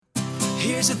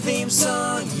Here's a theme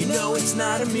song, you know it's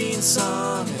not a mean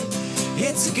song.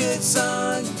 It's a good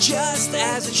song, just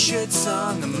as it should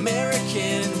song.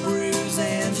 American Brews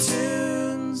and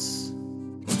Tunes.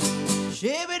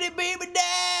 Shibbity beeby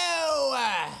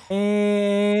dow.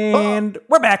 And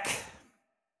we're back.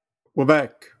 We're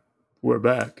back. We'll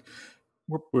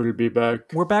be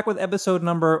back. We're back with episode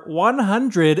number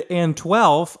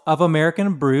 112 of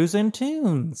American Brews and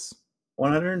Tunes.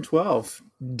 112.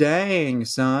 Dang,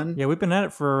 son. Yeah, we've been at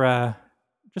it for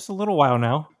just a little while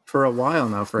now. For a while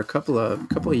now, for a couple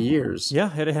of years.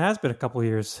 Yeah, it has been a couple of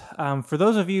years. For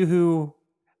those of you who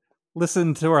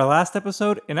listened to our last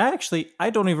episode, and I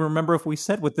don't even remember if we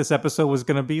said what this episode was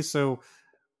going to be, so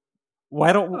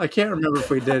why don't... I can't remember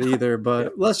if we did either,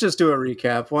 but let's just do a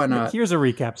recap. Why not? Here's a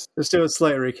recap. Let's do a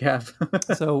slight recap.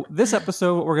 So this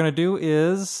episode, what we're going to do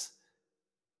is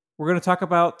we're going to talk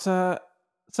about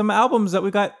some albums that we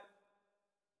got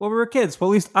when we were kids. Well,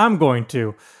 at least I'm going to.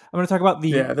 I'm going to talk about the...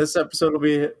 Yeah, this episode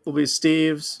will be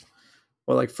Steve's,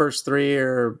 well, like first three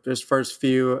or just first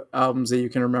few albums that you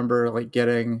can remember like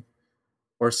getting,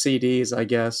 or CDs, I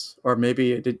guess, or maybe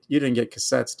you didn't get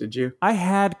cassettes, did you? I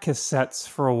had cassettes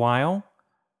for a while,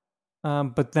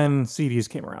 but then CDs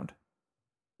came around.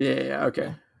 Yeah,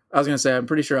 okay. I was gonna say I'm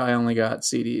pretty sure I only got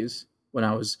CDs when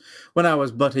I was but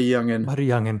a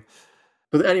youngin.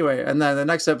 But anyway, and then the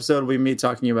next episode will be me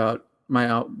talking about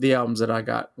the albums that I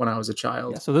got when I was a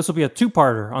child. Yeah, so this will be a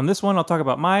two-parter. On this one, I'll talk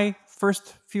about my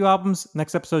first few albums.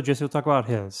 Next episode, Jesse will talk about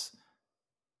his.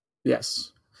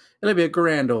 Yes. It'll be a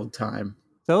grand old time.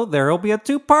 So there will be a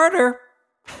two-parter.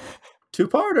 A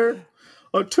two-parter.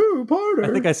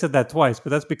 I think I said that twice, but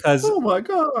that's because oh my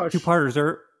gosh, two-parters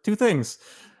are two things.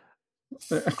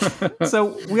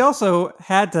 So we also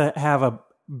had to have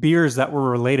beers that were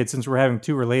related since we're having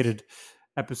two related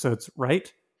episodes, right?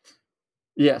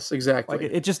 Yes, exactly. Like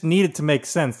it just needed to make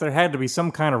sense. There had to be some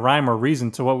kind of rhyme or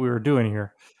reason to what we were doing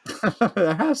here.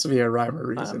 There has to be a rhyme or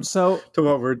reason to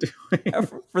what we're doing.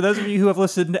 For those of you who have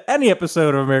listened to any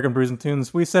episode of American Brews and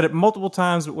Tunes, we said it multiple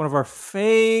times, but one of our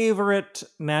favorite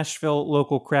Nashville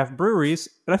local craft breweries,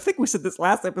 and I think we said this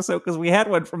last episode because we had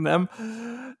one from them,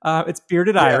 it's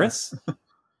Bearded Iris.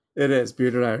 It is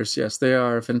Bearded Iris, yes. They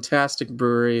are a fantastic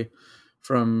brewery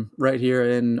from right here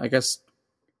in, I guess,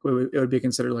 it would be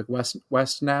considered like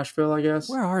West Nashville, I guess.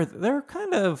 Where are they? They're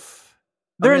kind of...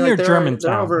 They're near Germantown.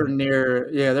 They're over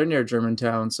they're near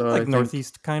Germantown. So like I think,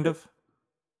 northeast, kind of?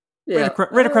 Yeah.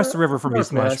 Right across the river from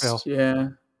East Nashville. Yeah.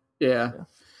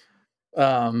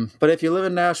 But if you live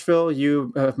in Nashville,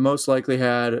 you have most likely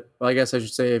had, well, I guess I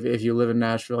should say if you live in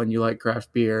Nashville and you like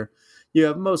craft beer, you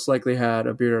have most likely had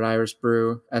a Bearded Iris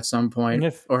brew at some point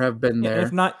or have been there.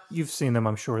 If not, you've seen them,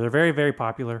 I'm sure. They're very, very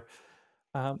popular.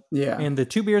 And the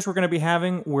two beers we're going to be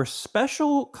having were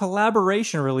special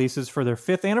collaboration releases for their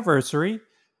 5th anniversary.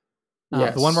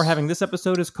 Yes. The one we're having this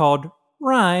episode is called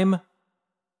Rhyme.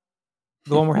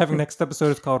 The one we're having next episode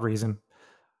is called Reason.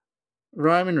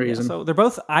 Rhyme and Reason. Yeah, so they're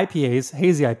both IPAs,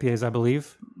 hazy IPAs, I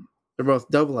believe. They're both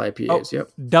double IPAs, yep.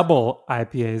 Double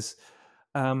IPAs.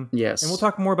 Yes. And we'll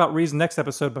talk more about Reason next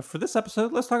episode, but for this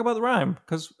episode, let's talk about the rhyme,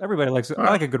 because everybody likes it. I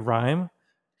like a good rhyme.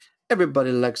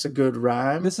 Everybody likes a good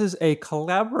rhyme. This is a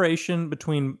collaboration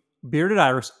between Bearded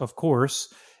Iris, of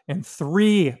course, and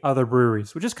 3 other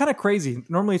breweries, which is kind of crazy.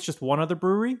 Normally, it's just one other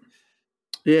brewery.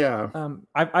 Yeah.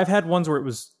 I've had ones where it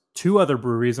was 2 other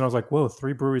breweries, and I was like, whoa,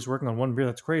 3 breweries working on one beer.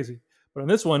 That's crazy. But on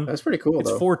this one, that's pretty cool,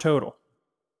 it's 4 total.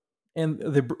 And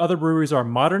the other breweries are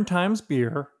Modern Times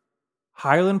Beer,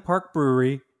 Highland Park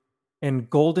Brewery, and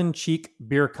Golden Cheek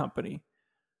Beer Company.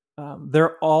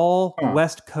 They're all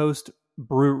West Coast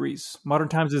breweries. Modern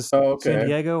Times is San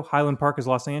Diego, Highland Park is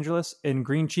Los Angeles, and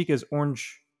Green Cheek is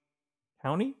Orange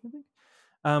County, I think.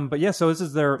 But yeah, so this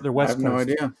is their West Coast. I have no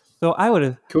idea. So I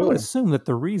would assume that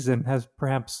the Reason has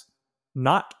perhaps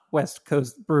not West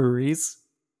Coast breweries.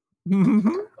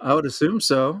 I would assume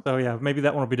so. So yeah, maybe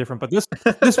that one will be different. But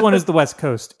this one is the West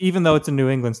Coast, even though it's a New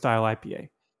England style IPA.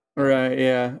 Right,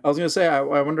 yeah. I was going to say, I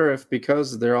wonder if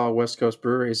because they're all West Coast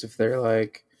breweries, if they're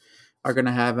like, are going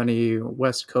to have any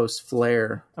West Coast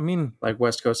flair. I mean, like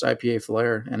West Coast IPA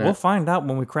flair in it. We'll find out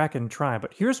when we crack it and try.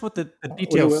 But here's what the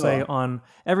details say on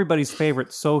everybody's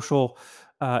favorite social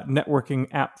networking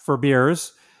app for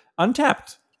beers,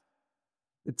 Untapped.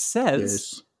 It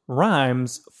says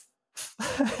rhymes.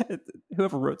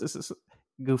 Whoever wrote this is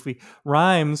goofy.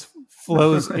 Rhymes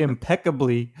flows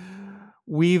impeccably.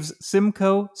 Weaves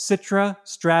Simcoe, Citra,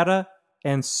 Strata,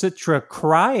 and Citra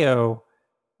Cryo.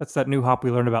 That's that new hop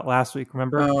we learned about last week,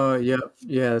 remember? Oh, yeah.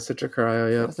 Yeah, Citra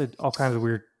Cryo, yeah. That's all kinds of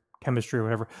weird chemistry or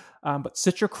whatever. But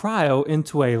Citra Cryo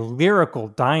into a lyrical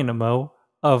dynamo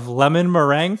of lemon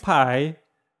meringue pie,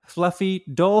 fluffy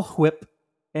Dole Whip,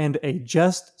 and a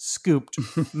just scooped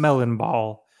melon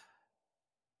ball.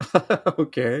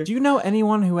 Okay. Do you know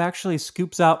anyone who actually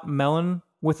scoops out melon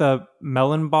with a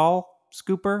melon ball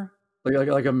scooper?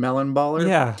 Like a melon baller?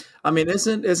 Yeah. I mean,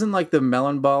 isn't like the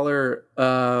melon baller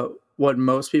what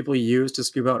most people use to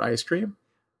scoop out ice cream?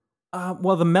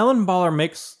 Well, the melon baller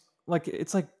makes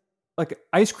it's like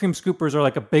ice cream scoopers are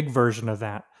like a big version of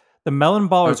that. The melon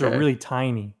ballers are really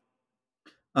tiny.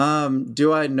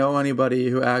 Do I know anybody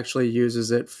who actually uses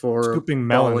it for scooping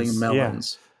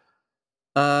melons?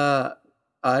 Yeah.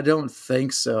 I don't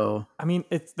think so. I mean,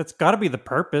 that's got to be the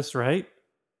purpose, right?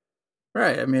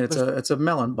 Right. I mean, it's a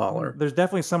melon baller. There's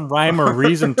definitely some rhyme or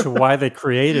reason to why they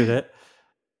created it.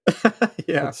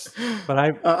 Yeah, but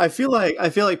I feel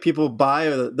like people buy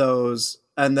those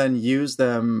and then use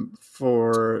them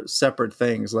for separate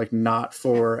things, like not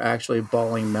for actually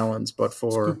balling melons, but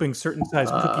for scooping certain size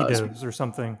cookie doughs or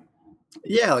something.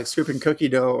 Yeah, like scooping cookie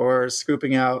dough or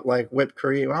scooping out like whipped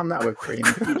cream. Well, not whipped cream.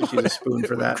 You just use a spoon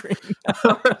for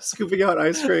that. Scooping out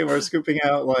ice cream or scooping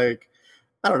out like,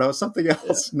 I don't know, something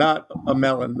else, not a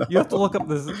melon. Though. You have to look up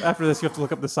this after this. You have to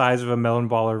look up the size of a melon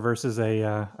baller versus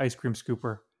a ice cream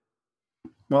scooper.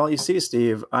 Well, you see,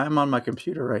 Steve, I'm on my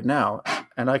computer right now,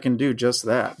 and I can do just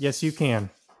that. Yes, you can.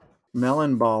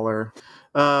 Melon baller.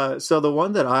 So the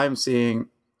one that I'm seeing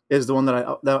is the one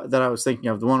that I was thinking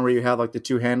of, the one where you have like the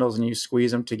two handles and you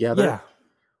squeeze them together. Yeah.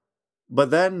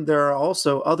 But then there are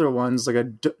also other ones, like a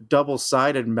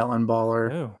double-sided melon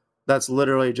baller that's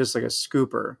literally just like a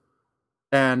scooper.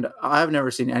 And I've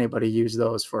never seen anybody use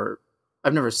those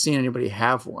I've never seen anybody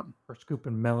have one. For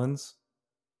scooping melons?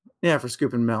 Yeah, for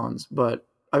scooping melons. But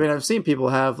I mean, I've seen people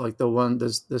have like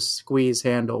the squeeze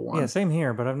handle one. Yeah, same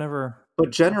here, but I've never. But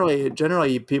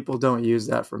generally, people don't use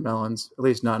that for melons. At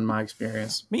least not in my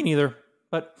experience. Me neither.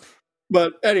 But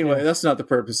anyway, that's not the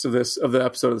purpose of the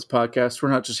episode of this podcast. We're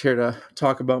not just here to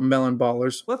talk about melon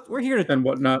ballers. We're here to and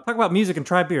whatnot. Talk about music and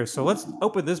try beers. So let's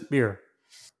open this beer.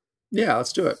 Yeah,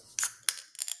 let's do it.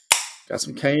 Got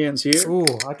some cans here.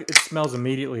 Ooh, it smells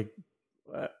immediately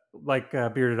like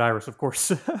Bearded Iris, of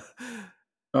course.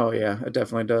 Oh yeah, it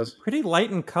definitely does. Pretty light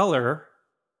in color.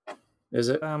 Is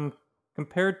it?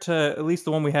 Compared to at least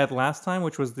the one we had last time,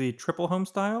 which was the triple home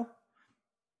style.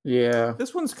 Yeah.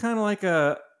 This one's kind of like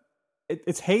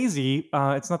it's hazy.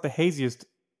 It's not the haziest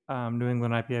New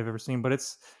England IPA I've ever seen, but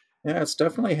it's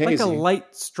definitely hazy. Like a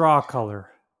light straw color.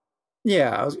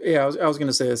 Yeah, I was going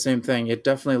to say the same thing. It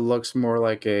definitely looks more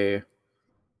like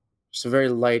just a very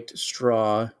light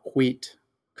straw wheat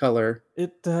color.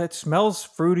 It smells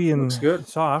fruity and looks good.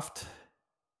 Soft.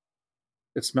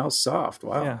 It smells soft.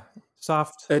 Wow. Yeah,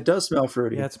 soft. It does smell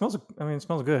fruity. Yeah, it smells. I mean, it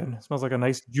smells good. It smells like a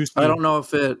nice juicy. I don't know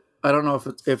if it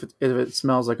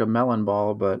smells like a melon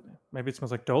ball, but maybe it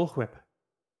smells like Dole Whip.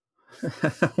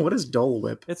 What is Dole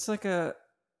Whip? It's like a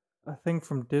thing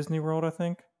from Disney World, I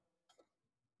think.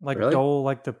 Like really? Dole,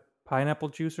 like the pineapple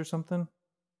juice or something,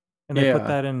 and they put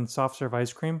that in soft serve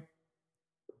ice cream.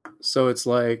 So it's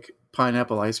like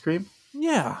pineapple ice cream.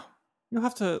 Yeah, you'll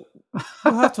have to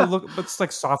look, but it's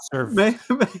like soft serve.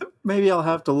 Maybe I'll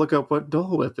have to look up what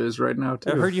Dole Whip is right now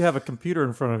too. I heard you have a computer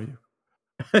in front of you.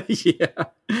 Yeah,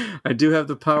 I do have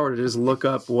the power to just look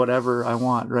up whatever I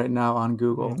want right now on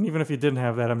Google. And even if you didn't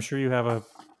have that, I'm sure you have a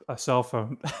cell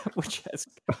phone which has.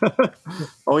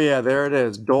 Oh yeah, there it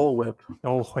is. Dole Whip.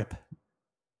 Dole Whip.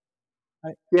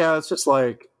 Yeah, it's just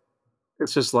like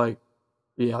like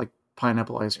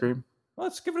pineapple ice cream. Well,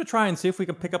 let's give it a try and see if we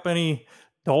can pick up any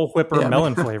Dole Whip or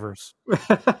melon flavors.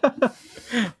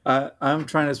 I'm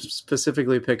trying to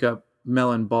specifically pick up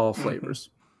melon ball flavors.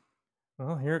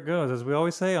 Well, here it goes, as we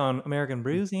always say on American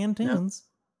Brews and Tunes.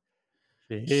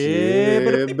 Yeah.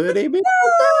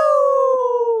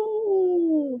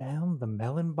 Down the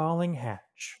melon balling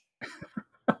hatch.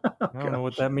 I don't know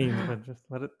what that means, but just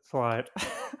let it slide.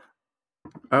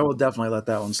 I will definitely let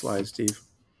that one slide, Steve.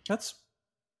 That's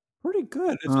pretty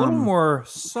good. It's a little more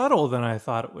subtle than I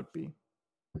thought it would be.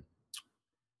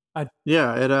 It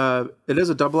is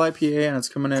a double IPA and it's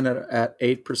coming in at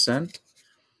 8%.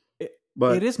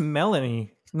 But it is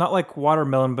melony, not like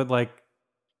watermelon, but like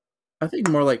I think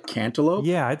more like cantaloupe.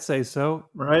 Yeah, I'd say so.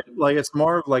 Right? Like it's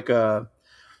more of like a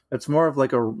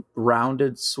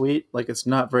rounded sweet. Like it's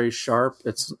not very sharp.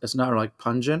 It's not like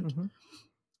pungent. Mm-hmm.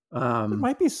 There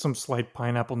might be some slight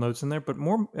pineapple notes in there, but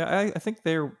more. I think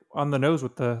they're on the nose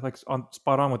with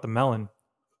spot on with the melon.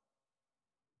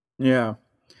 Yeah.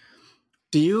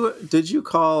 Did you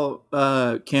call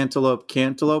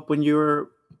cantaloupe when you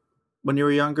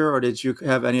were younger, or did you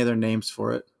have any other names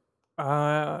for it?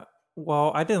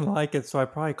 Well, I didn't like it, so I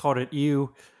probably called it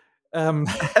ew. But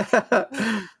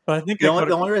I think the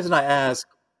only reason I ask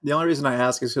The only reason I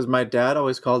ask is because my dad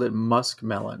always called it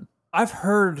muskmelon. I've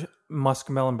heard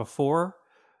muskmelon before,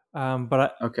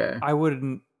 but Okay. I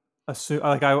wouldn't assume.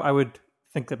 Like I would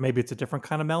think that maybe it's a different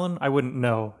kind of melon. I wouldn't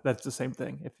know that's the same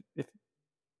thing. If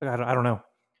I don't know.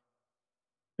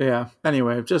 Yeah.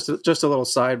 Anyway, just a little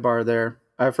sidebar there.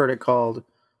 I've heard it called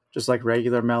just like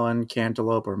regular melon,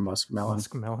 cantaloupe, or muskmelon.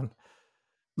 Muskmelon.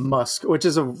 Musk, which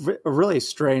is a really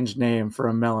strange name for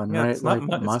a melon, Yeah, right? it's not,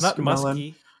 Like it's not muskmelon.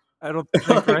 musky. I don't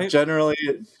think, right?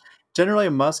 Generally,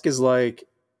 musk is like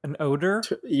an odor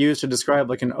used to describe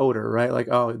like an odor, right? Like,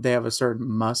 oh, they have a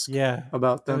certain musk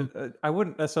about them. I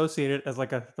wouldn't associate it as like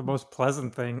the most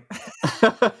pleasant thing.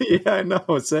 Yeah, I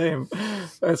know. Same.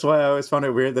 That's why I always found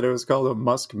it weird that it was called a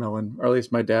muskmelon, or at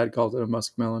least my dad called it a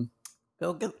muskmelon.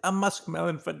 Go get a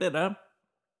muskmelon for dinner.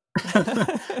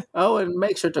 Oh, and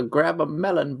make sure to grab a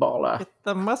melon baller. Get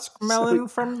the muskmelon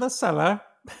from the cellar.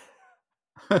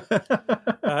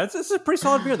 It's a pretty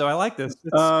solid beer, though. I like this.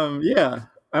 Yeah,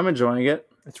 I'm enjoying it.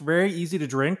 It's very easy to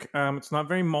drink. It's not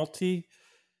very malty.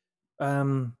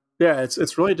 Yeah,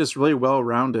 it's really just really well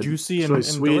rounded, juicy and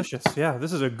delicious. Yeah,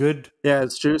 this is a good. Yeah,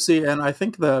 it's juicy, and I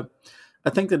think the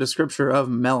description of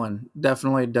melon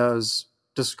definitely does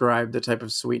describe the type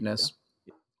of sweetness.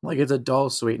 Yeah. Like it's a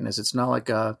dull sweetness. It's not like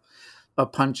a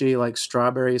punchy like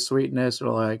strawberry sweetness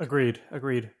or like. Agreed.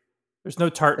 There's no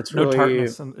tartness,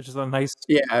 and it's just a nice.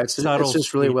 Yeah, it's just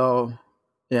sweet. Really well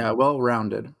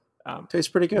rounded.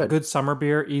 Tastes pretty good. Good summer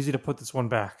beer, easy to put this one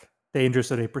back.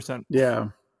 Dangerous at 8%. Yeah.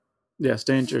 Yes,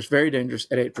 dangerous, very dangerous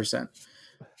at 8%.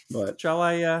 But shall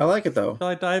I? I like it though. Shall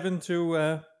I dive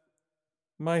into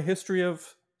my history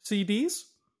of CDs?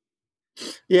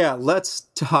 Yeah, let's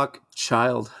talk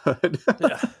childhood.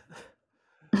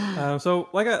 Yeah. So,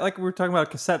 like we were talking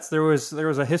about cassettes, there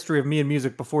was a history of me and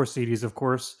music before CDs, of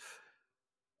course.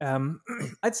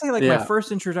 I'd say my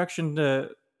first introduction to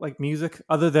like music,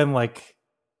 other than like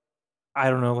I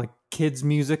don't know, like kids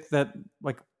music that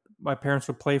like my parents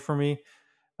would play for me.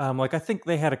 Like I think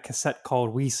they had a cassette called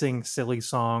 "We Sing Silly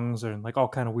Songs" and like all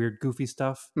kind of weird, goofy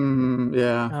stuff.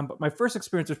 Yeah. But my first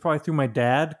experience was probably through my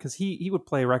dad because he would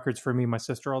play records for me and my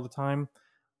sister all the time.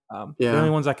 The only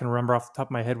ones I can remember off the top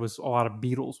of my head was a lot of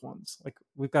Beatles ones. Like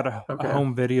we've got a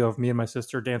home video of me and my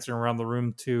sister dancing around the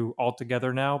room to "All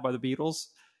Together Now" by the Beatles.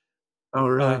 Oh,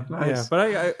 really? Nice.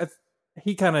 Yeah, but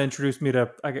he kind of introduced me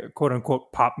to quote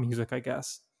unquote pop music, I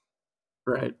guess.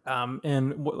 Right.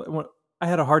 And I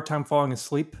had a hard time falling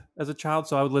asleep as a child,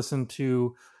 so I would listen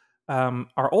to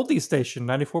our oldies station,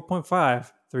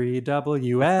 94.5,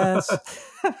 3WS.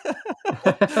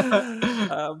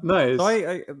 Nice.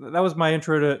 So that was my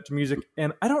intro to music,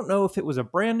 and I don't know if it was a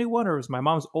brand new one or it was my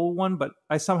mom's old one, but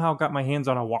I somehow got my hands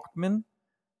on a Walkman,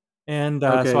 and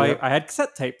I had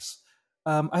cassette tapes.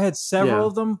 I had several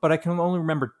of them, but I can only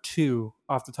remember two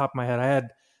off the top of my head. I had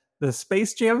the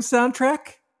Space Jam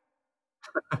soundtrack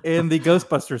and the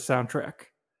Ghostbusters soundtrack.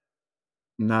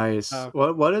 Nice.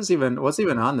 What's even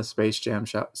on the Space Jam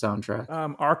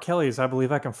soundtrack? R. Kelly's "I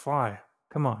Believe I Can Fly."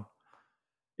 Come on,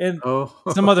 and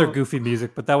some other goofy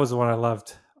music, but that was the one I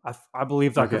loved. I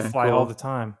believed I could fly all the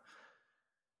time.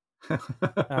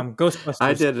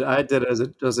 Ghostbusters. I did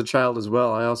as a child as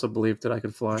well. I also believed that I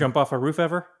could fly. Jump off a roof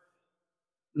ever?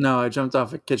 No, I jumped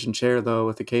off a kitchen chair though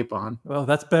with a cape on. Well,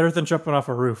 that's better than jumping off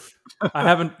a roof. I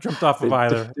haven't jumped off of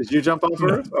either. Did you jump off a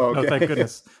roof? Oh, okay. No, thank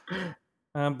goodness.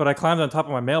 But I climbed on top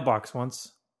of my mailbox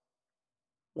once.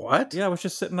 What? Yeah, I was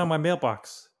just sitting on my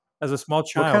mailbox as a small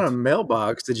child. What kind of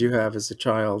mailbox did you have as a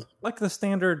child? Like the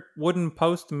standard wooden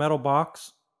post metal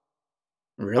box.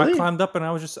 Really? I climbed up and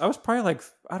I was probably like,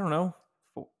 I don't know,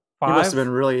 5. You must have been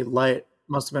really light.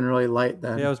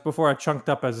 Then. Yeah, it was before I chunked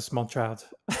up as a small child.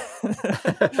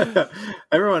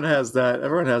 Everyone has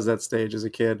that stage as a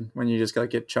kid when you just gotta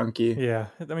get chunky. Yeah,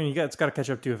 I mean, it's got to catch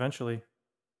up to you eventually.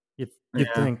 You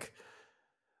think.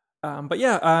 But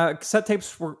yeah, cassette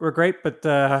tapes were great, but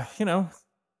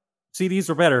CDs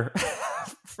were better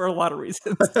for a lot of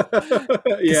reasons.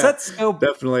 Cassettes go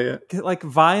definitely like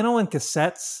vinyl and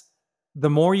cassettes. The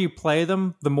more you play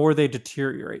them, the more they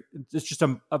deteriorate. It's just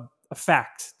a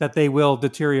fact that they will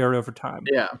deteriorate over time.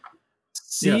 Yeah.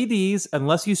 CDs,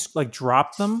 unless you like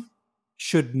drop them,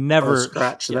 should never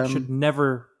scratch them. Should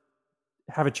never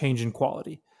have a change in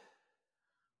quality.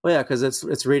 Well, yeah, because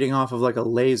it's reading off of like a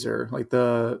laser. Like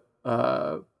the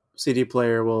CD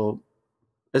player will.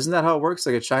 Isn't that how it works?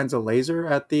 Like it shines a laser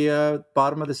at the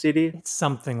bottom of the CD. It's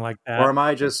something like that.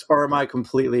 Or am I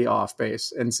completely off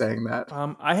base in saying that?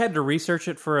 I had to research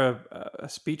it for a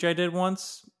speech I did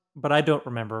once, but I don't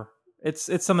remember.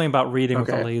 It's something about reading with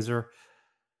a laser.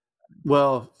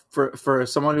 Well, for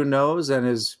someone who knows and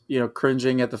is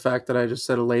cringing at the fact that I just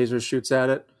said a laser shoots at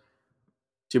it,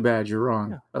 Too bad, you're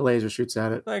wrong. Yeah. A laser shoots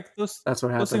at it. Like That's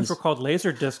what happens. Those things were called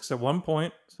laser discs at one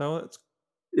point, so it's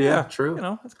true. You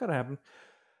know, it's gotta happen.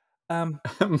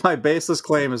 My baseless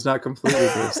claim is not completely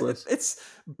baseless.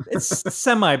 it's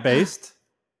semi-based.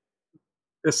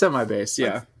 It's semi-based,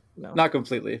 yeah. No. Not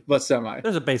completely, but semi.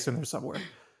 There's a base in there somewhere.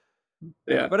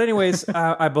 Yeah. But anyways,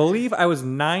 I believe I was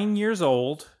 9 years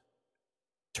old,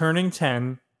 turning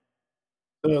 10.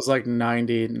 It was like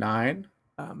 99.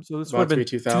 So this would have been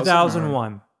 2000,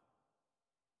 2001.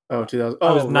 Oh, 2000.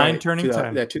 I was 9 turning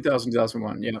 10. Yeah,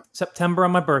 2001. Yeah. September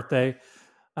on my birthday.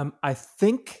 I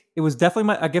think it was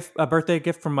definitely a birthday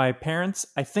gift from my parents.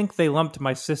 I think they lumped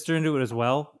my sister into it as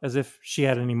well, as if she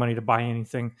had any money to buy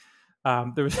anything.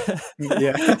 There was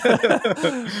yeah.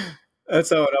 That's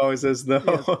how it always is, though.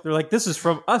 Yeah, they're like, "This is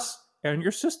from us and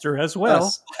your sister as well."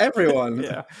 Us, everyone.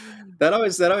 Yeah. That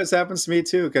always happens to me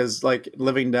too, because like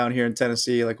living down here in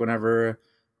Tennessee, like whenever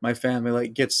my family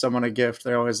like gets someone a gift,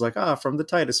 they're always like, from the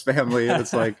Titus family, and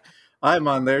it's like I'm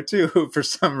on there too for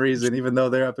some reason, even though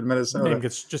they're up in Minnesota. Name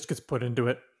gets put into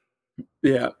it.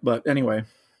 Yeah, but anyway.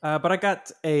 But I got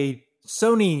a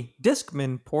Sony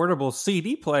Discman portable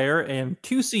CD player and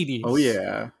 2 CDs. Oh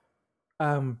yeah.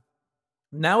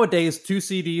 Nowadays 2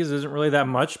 CDs isn't really that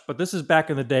much, but this is back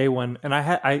in the day when, and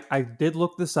I did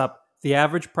look this up. The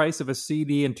average price of a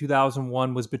CD in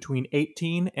 2001 was between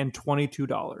 $18 and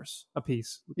 $22 a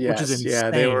piece, yes, which is insane.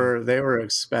 Yeah, they were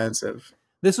expensive.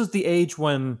 This was the age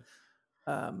when,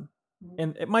 and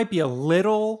it might be a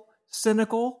little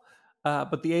cynical,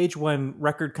 but the age when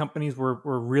record companies were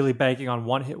really banking on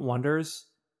one-hit wonders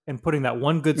and putting that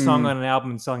one good song on an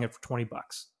album and selling it for $20.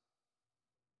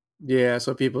 Yeah,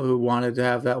 so people who wanted to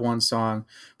have that one song,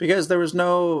 because there was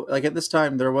no, like at this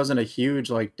time there wasn't a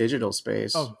huge like digital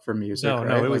space for music. No,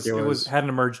 right? it was hadn't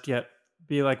emerged yet.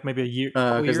 Be like maybe a year,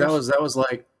 because that was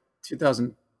like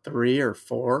 2003 or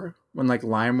 4 when like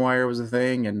LimeWire was a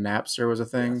thing and Napster was a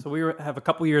thing. Yeah, so we have a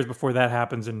couple years before that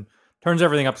happens and turns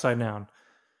everything upside down.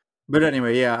 But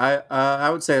anyway, yeah, I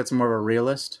would say it's more of a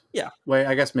realist. Yeah. way.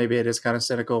 I guess maybe it is kind of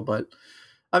cynical, but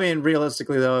I mean,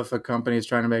 realistically though, if a company is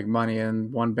trying to make money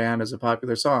and one band is a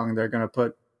popular song, they're going to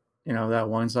put, that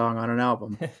one song on an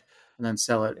album and then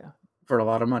sell it for a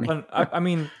lot of money. I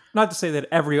mean, not to say that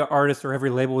every artist or every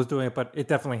label was doing it, but it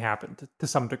definitely happened to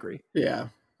some degree. Yeah,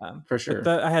 for sure.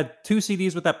 I had 2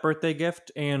 CDs with that birthday gift,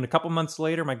 and a couple months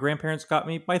later, my grandparents got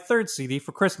me my 3rd CD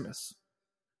for Christmas.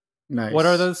 Nice. What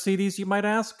are those CDs, you might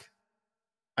ask?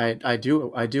 I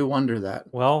do wonder that.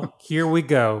 Well, here we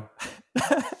go.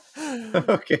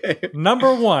 Okay.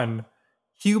 Number 1,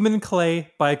 Human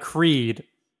Clay by Creed.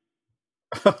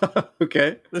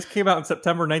 Okay. This came out in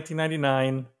September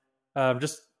 1999.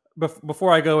 Just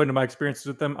before I go into my experiences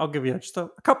with them, I'll give you just a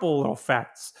couple little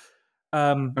facts.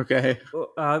 Okay.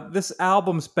 This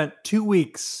album spent 2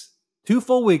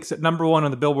 full weeks at number 1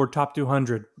 on the Billboard Top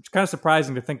 200, which is kind of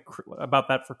surprising to think about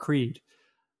that for Creed.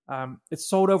 It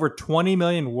sold over 20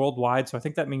 million worldwide, so I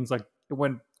think that means like it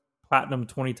went platinum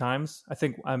 20 times. I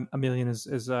think a million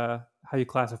is how you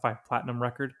classify a platinum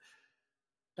record.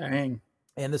 Dang.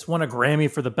 And this won a Grammy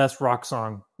for the best rock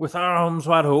song, With Arms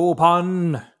Wide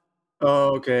Open.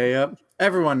 Oh, okay, yep.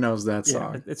 Everyone knows that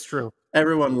song. Yeah, it's true.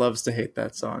 Everyone loves to hate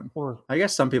that song. Or I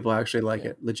guess some people actually like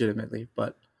it legitimately,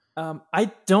 but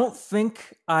I don't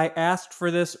think I asked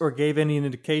for this or gave any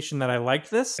indication that I liked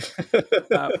this,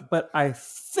 but I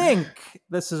think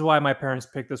this is why my parents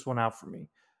picked this one out for me.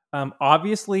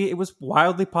 Obviously, it was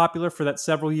wildly popular for that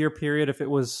several year period. If it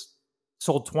was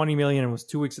sold 20 million and was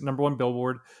 2 weeks at number 1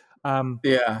 Billboard.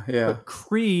 Yeah. But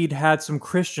Creed had some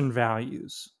Christian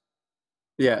values.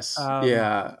 Yes.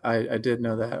 I did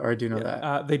know that, or I do know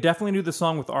that. They definitely knew the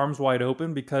song With Arms Wide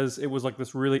Open because it was like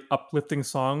this really uplifting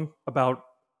song about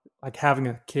like having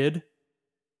a kid.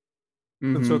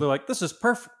 Mm-hmm. And so they're like, this is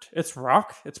perfect. It's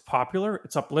rock. It's popular.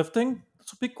 It's uplifting.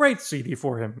 This will be a great CD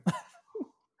for him.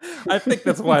 I think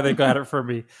that's why they got it for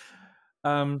me.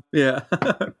 Yeah.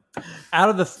 Out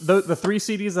of the 3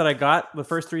 CDs that I got, the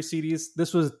first 3 CDs,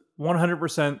 this was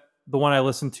 100% the one I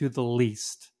listened to the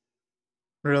least.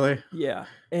 Really? Yeah.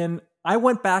 And I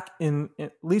went back and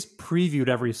at least previewed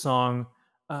every song.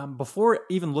 Before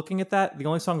even looking at that, the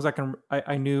only songs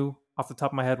I knew off the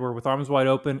top of my head were With Arms Wide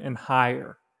Open and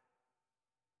Higher.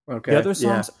 Okay. The other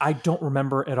songs I don't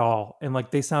remember at all. And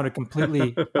like they sounded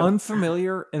completely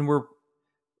unfamiliar and were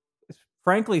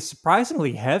frankly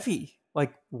surprisingly heavy,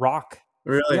 like rock.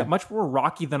 Really? Yeah, much more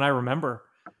rocky than I remember.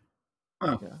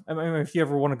 Huh. Yeah. I mean, if you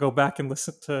ever want to go back and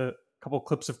listen to a couple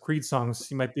clips of Creed songs,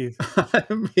 you might be. I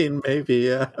mean, maybe,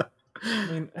 yeah.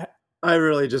 I mean, I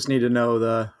really just need to know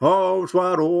the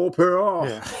wide open.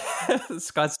 Yeah.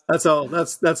 Scott's. That's all.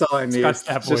 That's all I need. Scott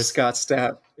Stapp just voice. Scott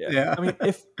Stapp. Yeah. I mean,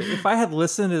 if I had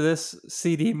listened to this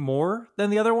CD more than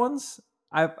the other ones,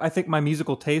 I think my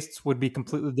musical tastes would be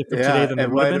completely different today than they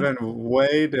would have been. It might have been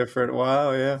way different.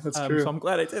 Wow. Yeah, that's true. So I'm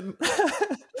glad I didn't.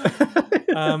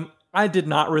 I did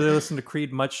not really listen to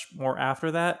Creed much more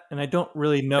after that, and I don't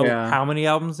really know how many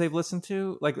albums they've listened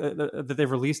to, like that they've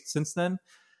released since then.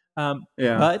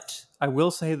 But I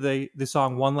will say the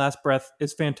song "One Last Breath"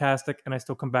 is fantastic, and I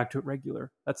still come back to it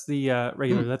regular. That's the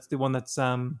regular. That's the one that's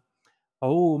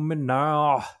 "Oh me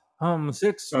now, I'm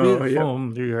 6 feet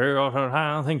from the air.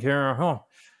 I think you're home."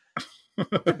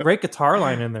 Great guitar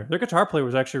line in there. Their guitar player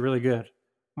was actually really good.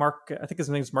 Mark, I think his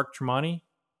name's Mark Tremonti.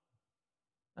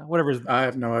 I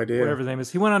have no idea. Whatever his name is.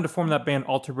 He went on to form that band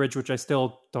Alter Bridge, which I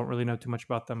still don't really know too much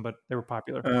about them, but they were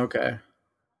popular. Okay.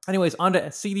 Anyways, on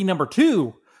to CD number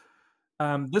 2.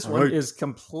 This one is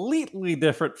completely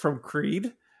different from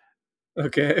Creed.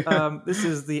 Okay. This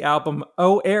is the album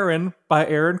 "Oh Aaron" by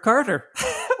Aaron Carter.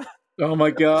 Oh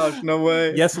my gosh, no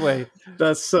way. Yes way.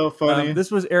 That's so funny. This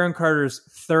was Aaron Carter's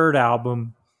third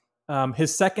album.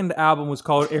 His second album was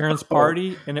called Aaron's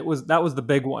Party, and that was the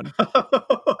big one.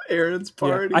 Aaron's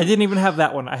Party. Yeah, I didn't even have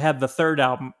that one. I had the third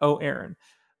album, Oh Aaron.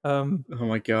 Oh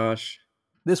my gosh.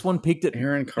 This one peaked at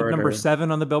number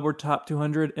 7 on the Billboard Top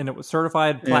 200, and it was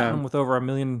certified platinum with over 1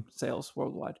 million sales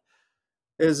worldwide.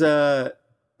 He's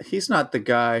not the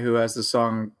guy who has the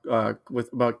song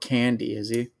about candy, is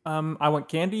he? I Want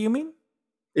Candy, you mean?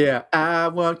 Yeah, I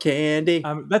Want Candy.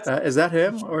 Is that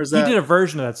him, or is that? He did a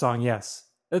version of that song? Yes,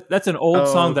 that's an old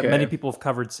song that many people have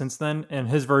covered since then, and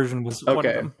his version was one of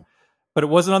them. But it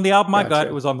wasn't on the album I got;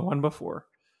 it was on the one before.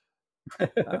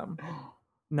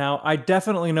 Now, I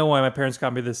definitely know why my parents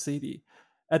got me this CD.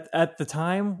 At the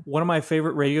time, one of my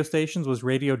favorite radio stations was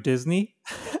Radio Disney.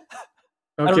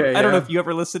 I don't know if you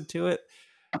ever listened to it.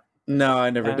 No, I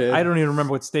never did. I don't even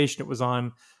remember what station it was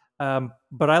on,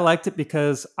 but I liked it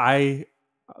because they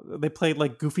played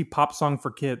like goofy pop song for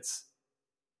kids,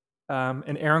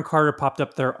 and Aaron Carter popped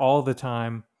up there all the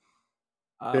time.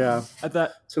 So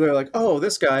they're like, "Oh,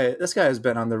 this guy has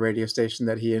been on the radio station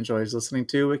that he enjoys listening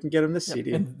to. We can get him this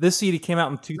CD." And this CD came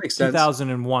out in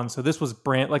 2001, so this was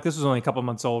this was only a couple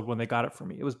months old when they got it for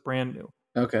me. It was brand new.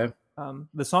 Okay.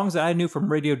 The songs that I knew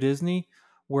from Radio Disney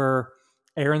were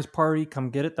Aaron's Party, Come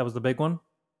Get It. That was the big one.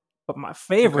 But my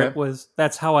favorite was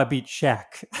That's How I Beat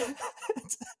Shaq.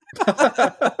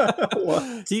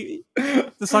 What?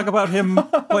 The song about him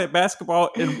playing basketball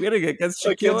and winning against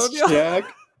Shaquille O'Neal.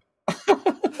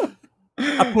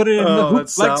 I put it in the hoop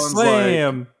like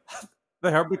slam.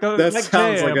 That's how I beat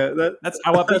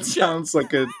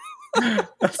Shaq.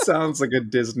 That sounds like a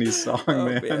Disney song,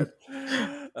 man.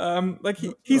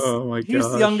 He's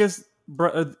the youngest.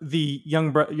 The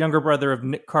younger brother of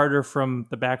Nick Carter from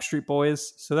the Backstreet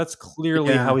Boys, so that's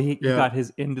clearly how he got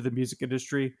his into the music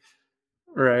industry,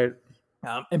 right?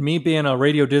 And me being a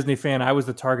Radio Disney fan, I was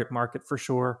the target market for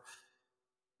sure.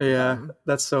 Yeah,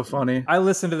 that's so funny. I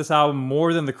listened to this album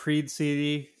more than the Creed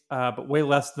CD, but way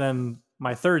less than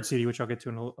my third CD, which I'll get to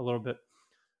in a little bit.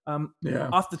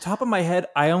 Off the top of my head,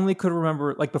 I only could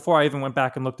remember, like before I even went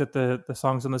back and looked at the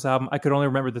songs on this album, I could only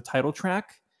remember the title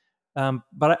track.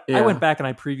 But I went back and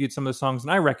I previewed some of the songs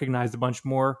and I recognized a bunch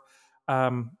more.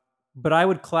 But I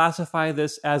would classify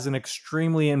this as an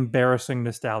extremely embarrassing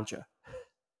nostalgia.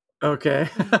 Okay.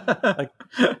 I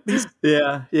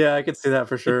could see that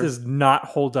for sure. It does not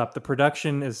hold up. The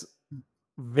production is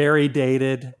very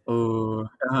dated. Oh,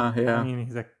 yeah. I mean,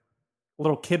 he's like a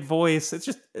little kid voice. It's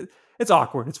just, it's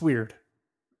awkward. It's weird.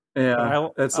 Yeah. I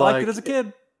liked it as a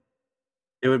kid.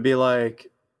 It would be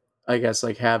like, I guess,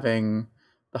 like having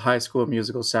the High School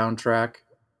Musical soundtrack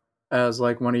as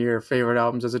like one of your favorite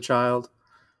albums as a child.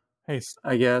 Hey,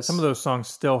 I guess some of those songs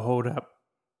still hold up.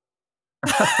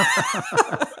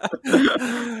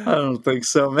 I don't think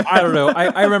so, man. I don't know.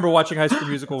 I remember watching High School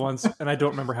Musical once, and I don't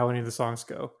remember how any of the songs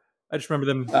go. I just remember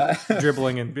them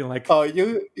dribbling and being like, "Oh,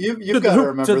 you got to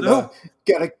remember that.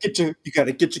 You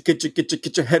gotta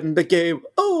get your head in the game."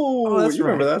 Oh, you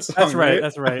remember that song? That's right.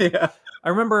 That's right. Yeah. I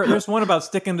remember there's one about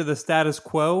sticking to the status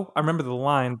quo. I remember the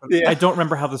line, but I don't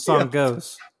remember how the song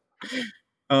goes.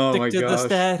 Oh Stick my to gosh. the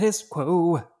status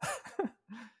quo.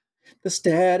 The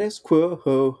status quo,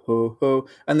 ho, ho, ho.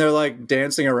 And they're like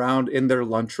dancing around in their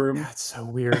lunchroom. That's so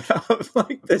weird.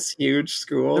 Like this huge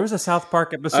school. There was a South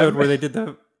Park episode where they did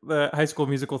the High School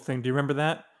Musical thing. Do you remember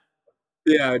that?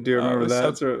 Yeah, I do remember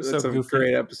that. That's a goofy.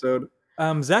 great episode.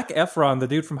 Zac Efron, the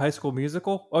dude from High School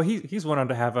Musical, he's went on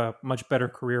to have a much better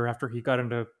career after he got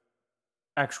into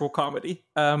actual comedy.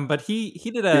 But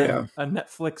he did a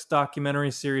Netflix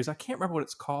documentary series. I can't remember what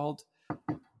it's called,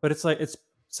 but it's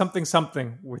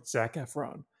something with Zac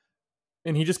Efron,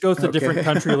 and he just goes to different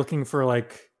country looking for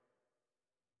like,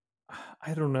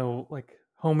 I don't know, like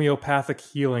homeopathic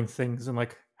healing things and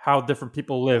like how different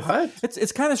people live. What?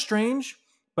 It's kind of strange,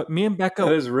 but me and Becca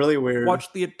that is really weird.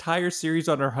 Watched the entire series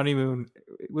on our honeymoon.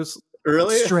 It was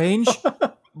really strange,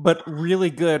 but really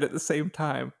good at the same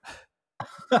time.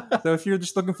 So if you're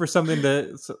just looking for something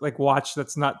to like watch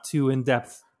that's not too in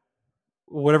depth,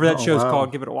 whatever that show's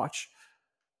called, give it a watch.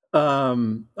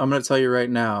 I'm going to tell you right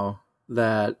now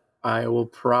that I will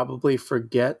probably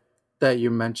forget that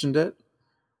you mentioned it,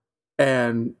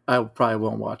 and I probably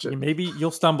won't watch it. Maybe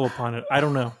you'll stumble upon it. I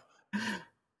don't know.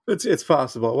 It's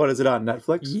possible. What is it on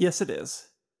Netflix? Yes, it is.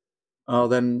 Oh,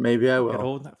 then maybe I will. Good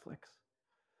old Netflix.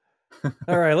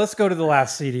 All right, let's go to the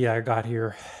last CD I got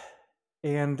here.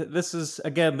 And this is,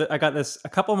 again, I got this a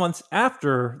couple months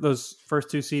after those first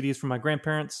two CDs from my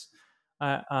grandparents'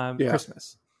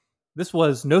 Christmas. This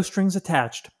was No Strings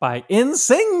Attached by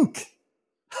NSYNC.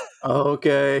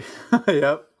 Okay.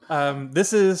 Yep.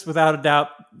 This is, without a doubt,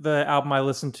 the album I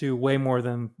listened to way more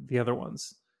than the other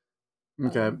ones.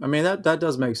 Okay. I mean, that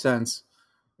does make sense.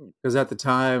 Because at the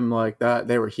time, like that,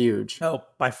 they were huge. Oh,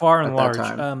 by far and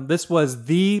large. This was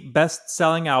the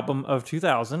best-selling album of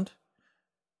 2000.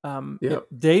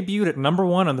 It debuted at number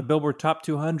 1 on the Billboard Top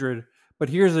 200. But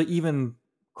here's an even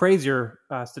crazier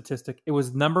statistic. It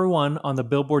was number 1 on the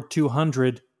Billboard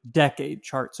 200 decade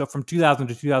chart. So from 2000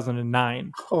 to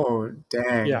 2009. Oh,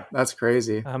 dang. Yeah. That's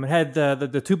crazy. It had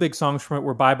the two big songs from it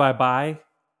were Bye Bye Bye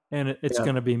and It's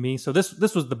Gonna Be Me. So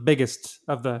this was the biggest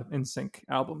of the NSYNC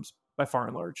albums by far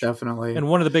and large. Definitely. And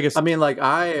one of the biggest. I mean, like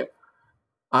I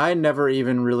never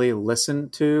even really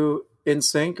listened to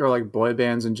NSYNC or like boy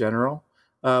bands in general.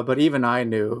 But even I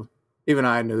knew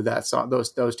that song,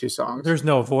 those two songs. There's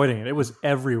no avoiding it. It was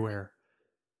everywhere.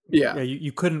 Yeah.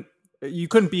 You couldn't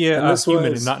be a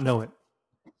human and not know it.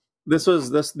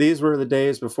 These were the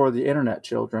days before the internet,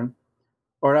 children.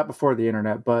 Or not before the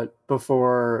internet, but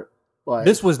before like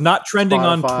this was not trending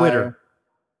Spotify. On Twitter.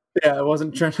 Yeah, it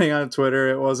wasn't trending on Twitter.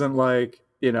 It wasn't like,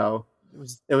 it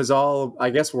was all, I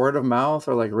guess, word of mouth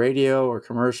or like radio or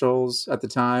commercials at the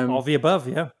time. All the above,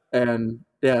 yeah. And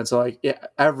so like,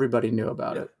 everybody knew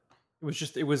about it.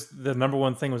 It was the number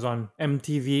one thing. It was on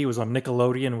MTV. It was on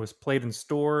Nickelodeon. It was played in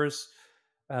stores.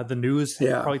 The news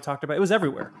probably talked about it. It was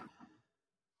everywhere.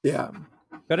 Yeah.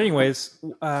 But anyways,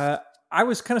 I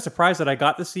was kind of surprised that I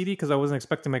got the CD because I wasn't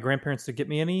expecting my grandparents to get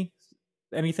me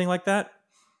anything like that.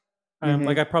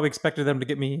 Like I probably expected them to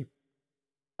get me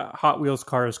Hot Wheels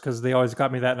cars because they always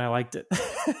got me that and I liked it.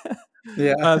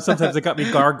 Yeah. Sometimes they got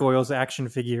me Gargoyles action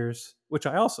figures, which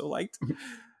I also liked.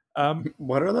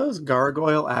 What are those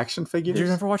Gargoyle action figures? Did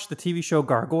you ever watch the TV show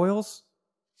Gargoyles?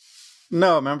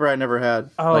 No, remember I never had.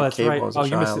 Oh, like, that's cable right. As a you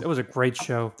child. missed it. It was a great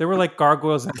show. They were like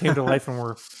gargoyles that came to life and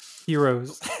were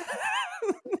heroes.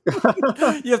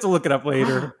 You have to look it up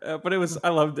later, but I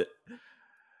loved it.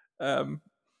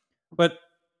 But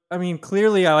I mean,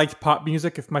 clearly I liked pop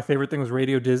music. If my favorite thing was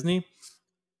Radio Disney.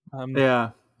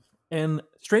 And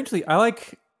strangely, I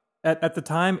like at the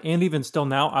time and even still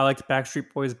now, I liked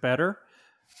Backstreet Boys better.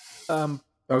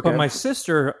 But my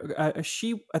sister,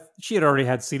 she had already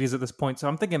had CDs at this point, so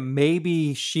I'm thinking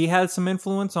maybe she had some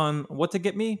influence on what to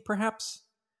get me, perhaps.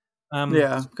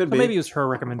 Could be. Maybe it was her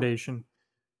recommendation.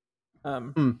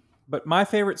 But my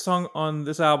favorite song on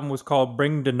this album was called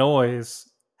 "Bring the Noise."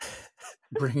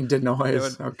 Bring the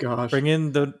noise. Oh gosh. Bring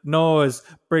in the noise.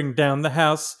 Bring down the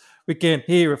house. We can't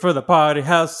hear it for the party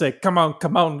house. Say, come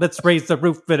on, let's raise the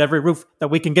roof at every roof that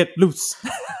we can get loose.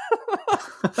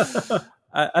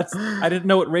 I didn't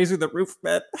know what raising the roof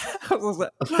meant. I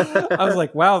was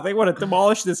like, wow, they want to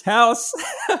demolish this house.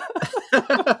 They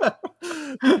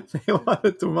want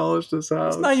to demolish this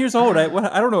house. It's 9 years old. I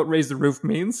don't know what raise the roof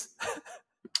means.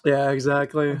 Yeah,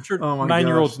 exactly. I'm sure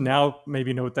 9-year-olds now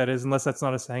maybe know what that is, unless that's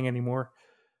not a saying anymore.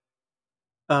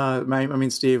 I mean,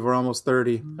 Steve, we're almost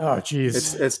 30. Oh,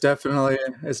 geez. It's definitely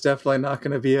not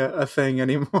going to be a thing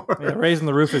anymore. Yeah, raising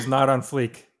the roof is not on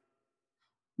fleek.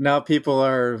 Now people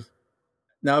are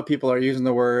using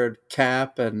the word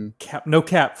cap and no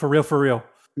cap for real.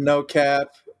 No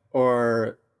cap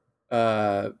or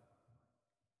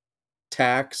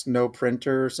tax, no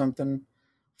printer or something.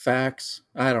 Fax.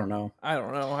 I don't know. I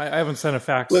haven't sent a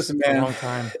fax in a long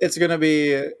time. It's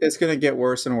gonna get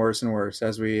worse and worse and worse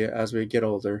as we get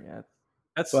older. Yeah.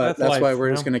 That's life, why we're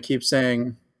just know? gonna keep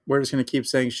saying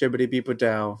shibbity beepa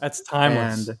dow. That's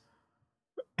timeless.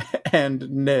 And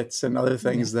knits and other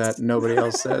things that nobody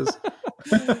else says.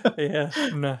 Yeah,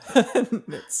 no.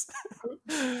 Knits.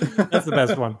 That's the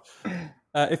best one.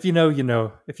 If you know, you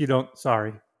know. If you don't,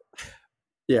 sorry.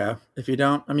 Yeah. If you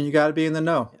don't, I mean, you got to be in the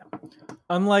know. Yeah.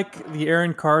 Unlike the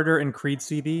Aaron Carter and Creed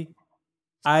CD,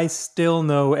 I still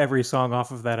know every song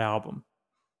off of that album.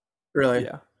 Really?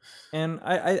 Yeah. And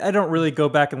I don't really go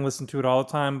back and listen to it all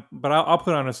the time, but I'll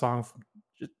put on a song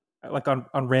just like on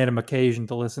random occasion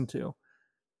to listen to.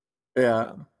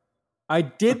 Yeah. I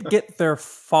did get their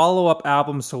follow-up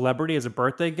album Celebrity as a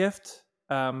birthday gift,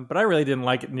 but I really didn't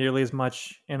like it nearly as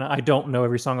much, and I don't know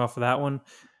every song off of that one.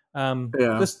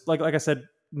 This, like I said,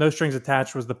 No Strings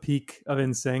Attached was the peak of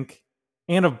NSYNC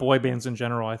and of boy bands in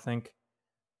general, I think.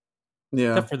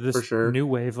 Yeah, except for this for sure. new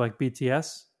wave like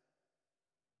BTS.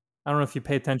 I don't know if you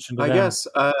pay attention to them. I guess.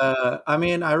 I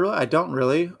mean, I don't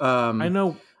really. I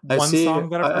know one song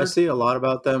that I've heard. I see a lot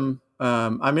about them.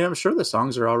 I mean, I'm sure the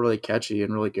songs are all really catchy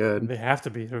and really good. They have to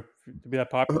be to be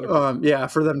that popular. Yeah,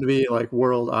 for them to be like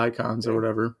world icons or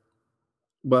whatever.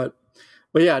 But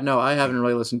yeah, no, I haven't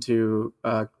really listened to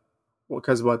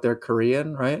because they're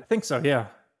Korean, right? I think so. Yeah,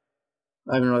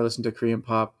 I haven't really listened to Korean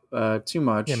pop too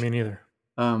much. Yeah, me neither.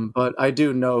 But I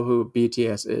do know who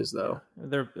BTS is, though.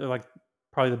 They're like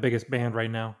probably the biggest band right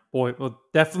now.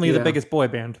 Definitely the biggest boy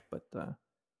band. But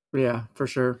yeah, for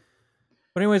sure.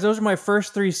 But anyways, those are my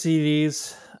first 3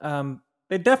 CDs.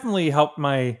 They definitely helped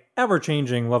my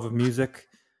ever-changing love of music.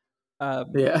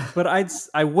 But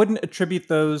I wouldn't attribute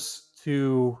those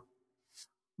to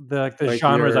the like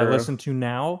genres I listen to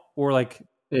now, or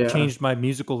changed my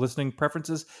musical listening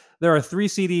preferences. There are 3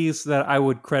 CDs that I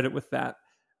would credit with that.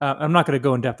 I'm not going to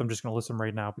go in depth. I'm just going to list them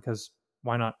right now because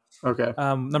why not? Okay.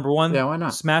 Number 1, why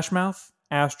not? Smash Mouth,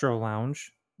 Astro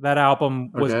Lounge. That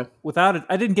album was without it.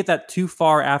 I didn't get that too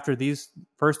far after these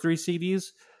first 3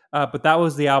 CDs, but that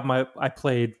was the album I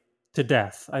played to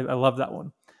death. I love that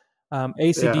one.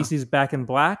 AC/DC's Back in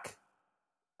Black.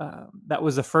 That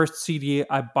was the first CD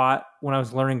I bought when I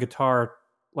was learning guitar.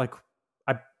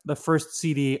 The first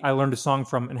CD I learned a song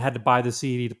from and had to buy the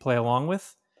CD to play along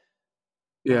with.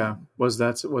 Yeah, was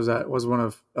one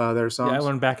of their songs? Yeah, I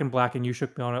learned Back in Black and You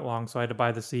Shook Me All Night Long, so I had to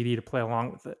buy the CD to play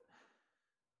along with it.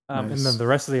 Nice. And then the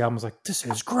rest of the album was like, this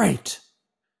is great.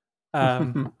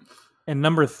 And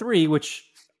number 3, which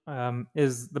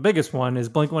is the biggest one, is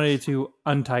Blink-182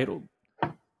 Untitled.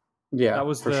 Yeah, that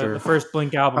was the first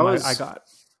Blink album I got.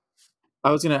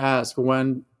 I was going to ask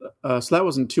when, so that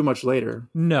wasn't too much later.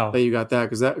 No, that you got that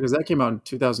because that came out in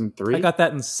 2003. I got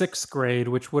that in 6th grade,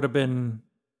 which would have been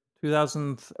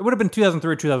 2000. It would have been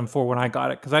 2003 or 2004 when I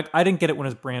got it, because I didn't get it when it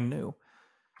was brand new.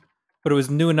 But it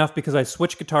was new enough because I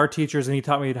switched guitar teachers and he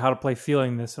taught me how to play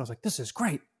Feeling This. And I was like, this is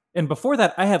great. And before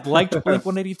that, I had liked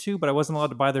Blink-182, but I wasn't allowed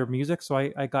to buy their music. So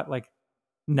I got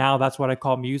now that's what I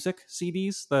call music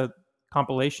CDs, the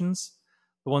compilations,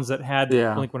 the ones that had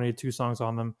Blink-182 songs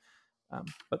on them.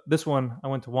 But this one, I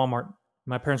went to Walmart.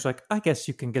 My parents were like, I guess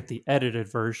you can get the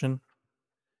edited version.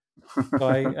 So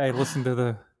I listened to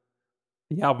the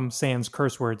album sans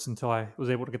curse words until I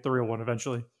was able to get the real one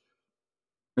eventually.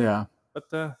 Yeah.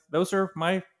 But those are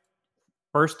my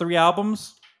first 3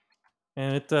 albums,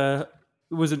 and it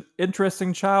was an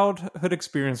interesting childhood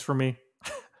experience for me.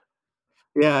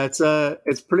 Yeah,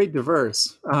 it's pretty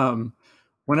diverse.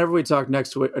 Whenever we talk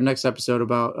next episode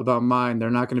about mine, they're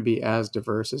not going to be as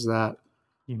diverse as that.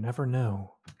 You never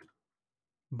know.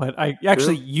 But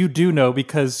you do know,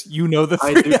 because you know the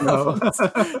 3 I do albums.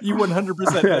 know. You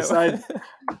 100% know. Yes,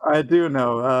 I do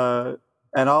know.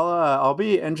 And I'll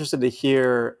be interested to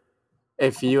hear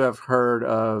if you have heard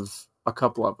of a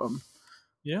couple of them.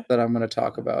 Yeah, that I'm going to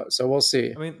talk about. So we'll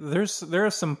see. I mean, there are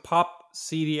some pop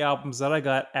CD albums that I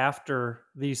got after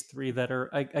these 3 that are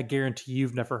I guarantee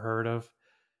you've never heard of.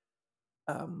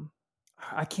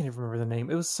 I can't even remember the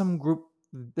name. It was some group.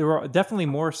 There were definitely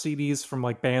more CDs from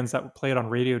bands that were played on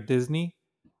Radio Disney.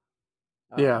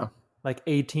 Like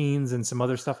 18s and some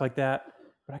other stuff like that.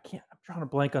 But I'm trying to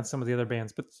blank on some of the other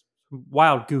bands, but some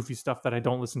wild, goofy stuff that I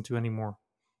don't listen to anymore.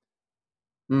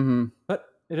 Mm-hmm. But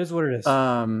it is what it is.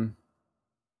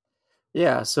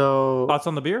 Yeah. So thoughts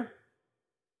on the beer?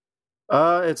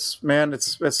 It's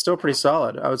still pretty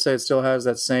solid. I would say it still has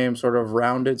that same sort of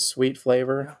rounded, sweet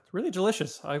flavor. Yeah, it's really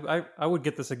delicious. I would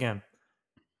get this again.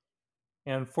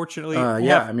 And fortunately, I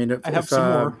have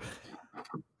some more.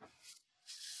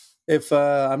 If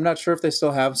I'm not sure if they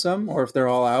still have some or if they're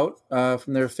all out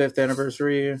from their 5th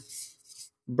anniversary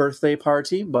birthday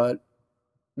party, but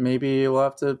maybe we'll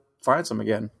have to find some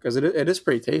again, because it is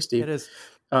pretty tasty. It is.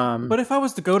 But if I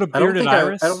was to go to Bearded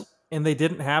Iris and they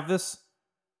didn't have this,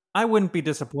 I wouldn't be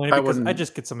disappointed, because I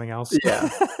just get something else. Yeah.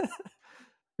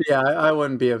 Yeah, I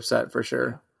wouldn't be upset for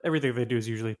sure. Everything they do is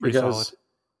usually pretty solid.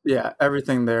 Yeah,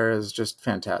 everything there is just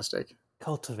fantastic.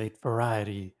 cultivate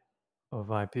variety of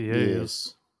IPAs.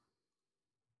 Yes.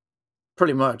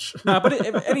 Pretty much. But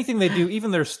anything they do,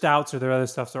 even their stouts or their other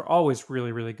stuffs, are always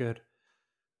really, really good.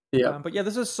 Yeah. But yeah,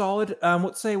 this is solid.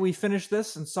 Let's say we finish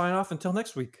this and sign off until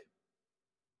next week.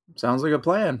 Sounds like a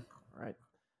plan. All right.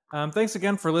 Thanks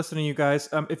again for listening, you guys.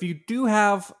 If you do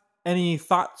have any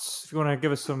thoughts, if you want to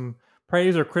give us some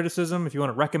praise or criticism, if you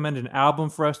want to recommend an album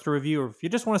for us to review, or if you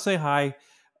just want to say hi,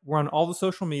 we're on all the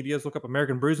social medias. Look up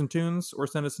American Brews and Tunes, or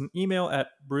send us an email at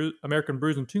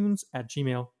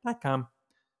americanbrewsandtunes@gmail.com.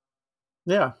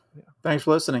 Yeah. Thanks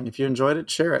for listening. If you enjoyed it,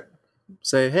 share it.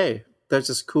 Say, hey, there's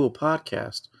this cool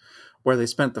podcast where they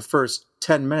spent the first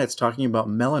 10 minutes talking about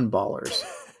melon ballers.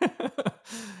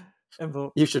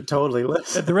 You should totally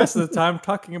listen. The rest of the time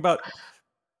talking about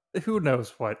who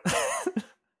knows what.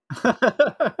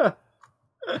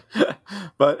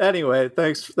 But anyway,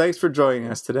 thanks for joining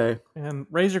us today. And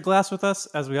raise your glass with us,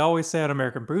 as we always say on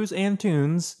American Brews and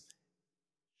Tunes.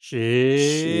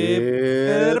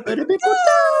 Cheers,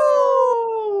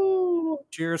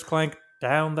 clank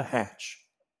down the hatch.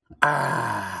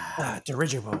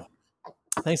 Dirigible.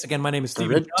 Thanks again. My name is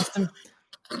Steven Johnston.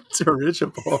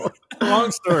 Dirigible.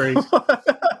 Long story. You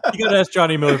gotta ask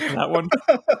Johnny Miller for that one.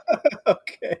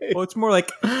 Okay. Well, it's more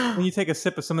like when you take a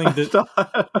sip of something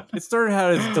that it started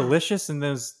out as delicious, and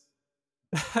then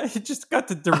it just got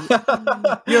to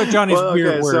Johnny's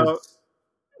weird words. So,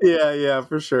 yeah,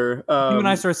 for sure. You and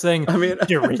I started saying,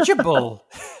 dirigible.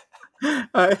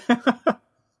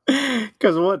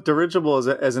 Because what dirigible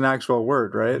is an actual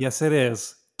word, right? Yes, it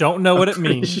is. Don't know what it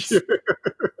means. Sure.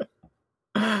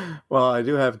 Well, I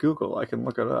do have Google. I can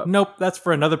look it up. Nope, that's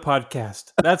for another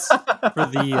podcast. That's for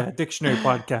the dictionary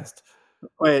podcast.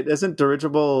 Wait, isn't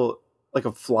dirigible like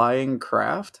a flying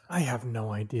craft? I have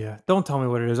no idea. Don't tell me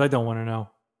what it is. I don't want to know.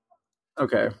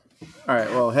 Okay. All right.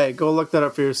 Well, hey, go look that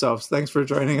up for yourselves. Thanks for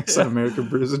joining us on American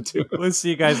Brews and Tunes. We'll see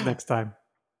you guys next time.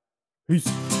 Peace.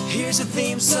 Here's a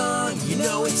theme song, you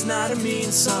know it's not a mean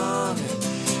song.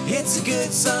 It's a good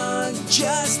song,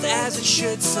 just as it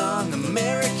should song.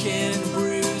 American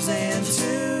Brews and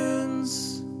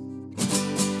Tunes.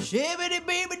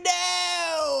 Shibbity-beeby-da!